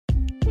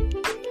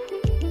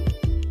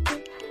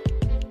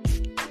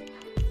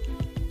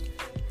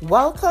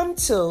Welcome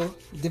to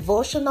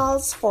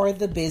Devotionals for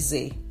the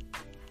Busy.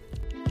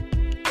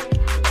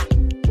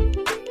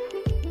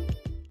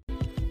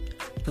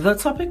 The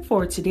topic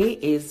for today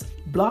is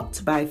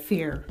blocked by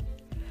fear.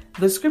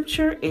 The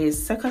scripture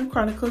is 2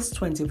 Chronicles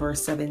 20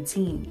 verse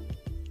 17.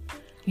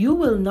 You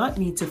will not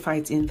need to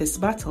fight in this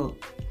battle.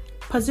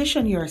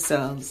 Position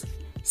yourselves.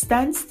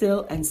 Stand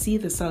still and see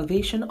the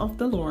salvation of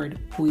the Lord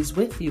who is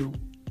with you,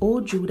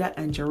 O Judah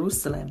and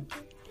Jerusalem.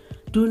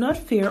 Do not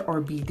fear or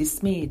be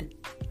dismayed.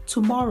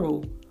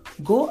 Tomorrow,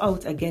 go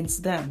out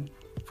against them,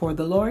 for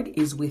the Lord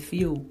is with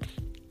you.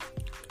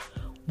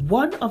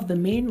 One of the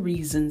main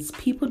reasons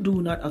people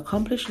do not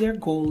accomplish their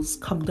goals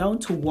come down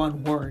to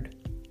one word: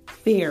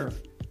 fear.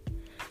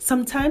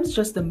 Sometimes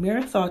just the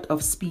mere thought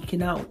of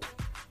speaking out,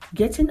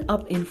 getting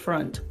up in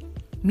front,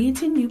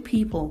 meeting new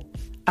people,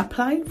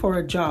 applying for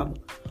a job,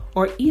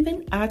 or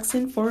even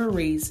asking for a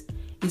raise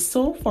is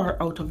so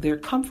far out of their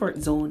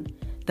comfort zone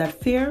that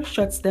fear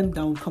shuts them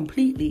down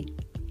completely.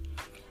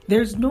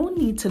 There's no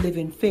need to live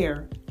in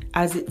fear,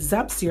 as it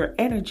zaps your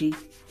energy,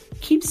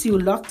 keeps you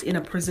locked in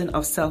a prison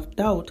of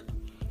self-doubt,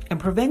 and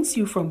prevents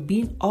you from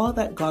being all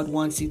that God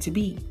wants you to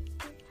be.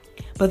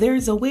 But there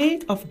is a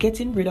way of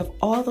getting rid of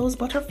all those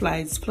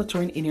butterflies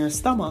fluttering in your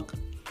stomach,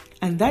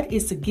 and that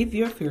is to give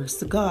your fears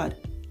to God.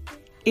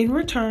 In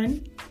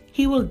return,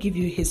 He will give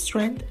you His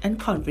strength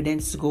and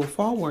confidence to go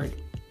forward.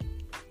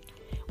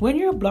 When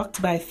you're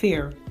blocked by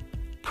fear,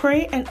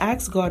 pray and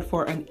ask God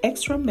for an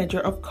extra measure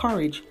of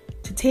courage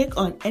to take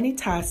on any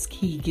task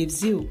He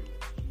gives you.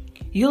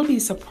 You'll be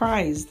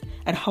surprised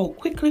at how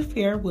quickly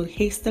fear will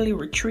hastily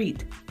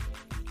retreat.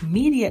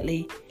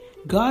 Immediately,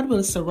 God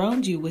will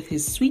surround you with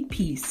His sweet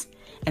peace,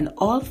 and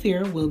all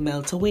fear will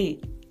melt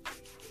away.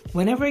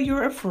 Whenever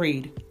you're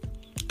afraid,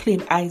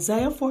 claim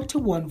Isaiah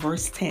 41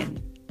 verse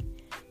 10.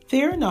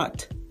 Fear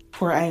not,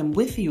 for I am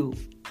with you.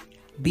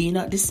 Be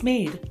not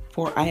dismayed,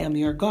 for I am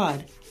your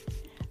God.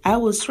 I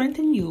will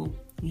strengthen you.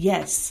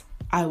 Yes,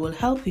 I will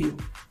help you.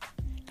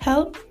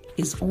 Help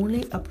is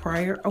only a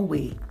prayer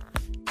away.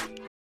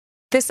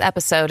 This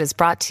episode is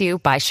brought to you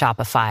by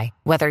Shopify.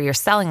 Whether you're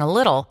selling a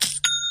little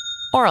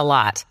or a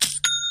lot,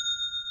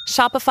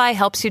 Shopify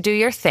helps you do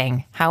your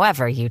thing,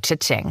 however you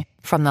cha-ching.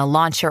 From the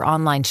launch your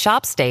online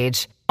shop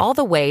stage, all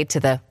the way to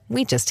the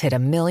we just hit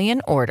 1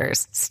 million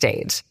orders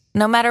stage.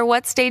 No matter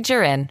what stage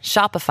you're in,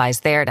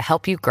 Shopify's there to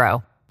help you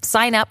grow.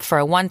 Sign up for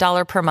a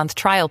 $1 per month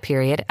trial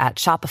period at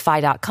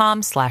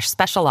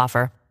shopify.com/special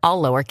offer,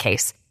 all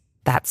lowercase.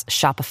 That's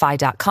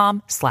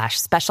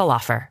shopify.com/special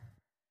offer.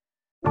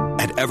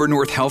 At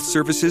Evernorth Health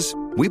Services,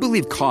 we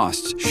believe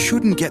costs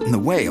shouldn't get in the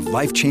way of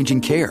life-changing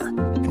care,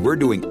 and we're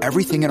doing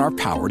everything in our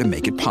power to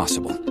make it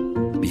possible.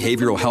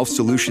 Behavioral health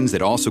solutions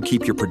that also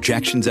keep your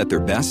projections at their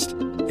best?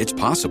 It's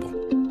possible.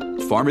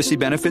 Pharmacy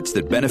benefits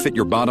that benefit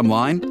your bottom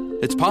line?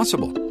 It's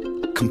possible.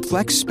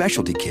 Complex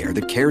specialty care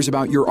that cares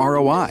about your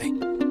ROI?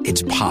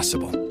 It's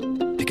possible.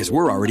 Because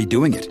we're already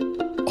doing it.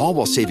 All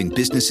while saving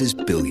businesses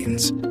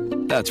billions.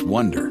 That's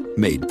Wonder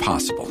made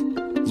possible.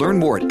 Learn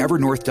more at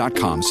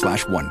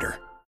evernorth.com/wonder.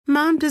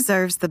 Mom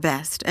deserves the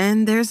best,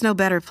 and there's no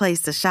better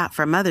place to shop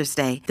for Mother's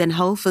Day than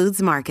Whole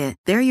Foods Market.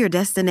 They're your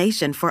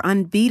destination for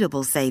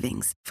unbeatable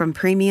savings, from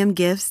premium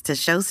gifts to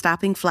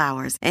show-stopping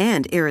flowers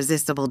and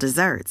irresistible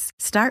desserts.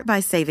 Start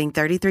by saving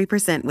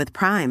 33% with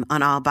Prime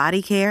on all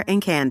body care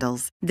and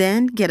candles.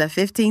 Then get a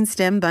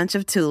 15-stem bunch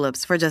of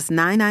tulips for just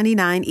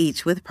 $9.99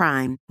 each with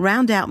Prime.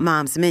 Round out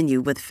Mom's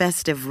menu with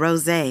festive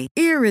rosé,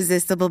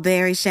 irresistible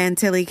berry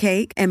chantilly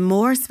cake, and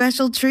more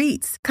special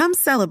treats. Come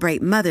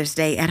celebrate Mother's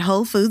Day at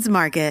Whole Foods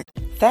Market.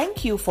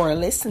 Thank you for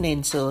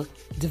listening to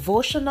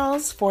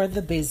Devotionals for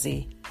the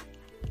Busy.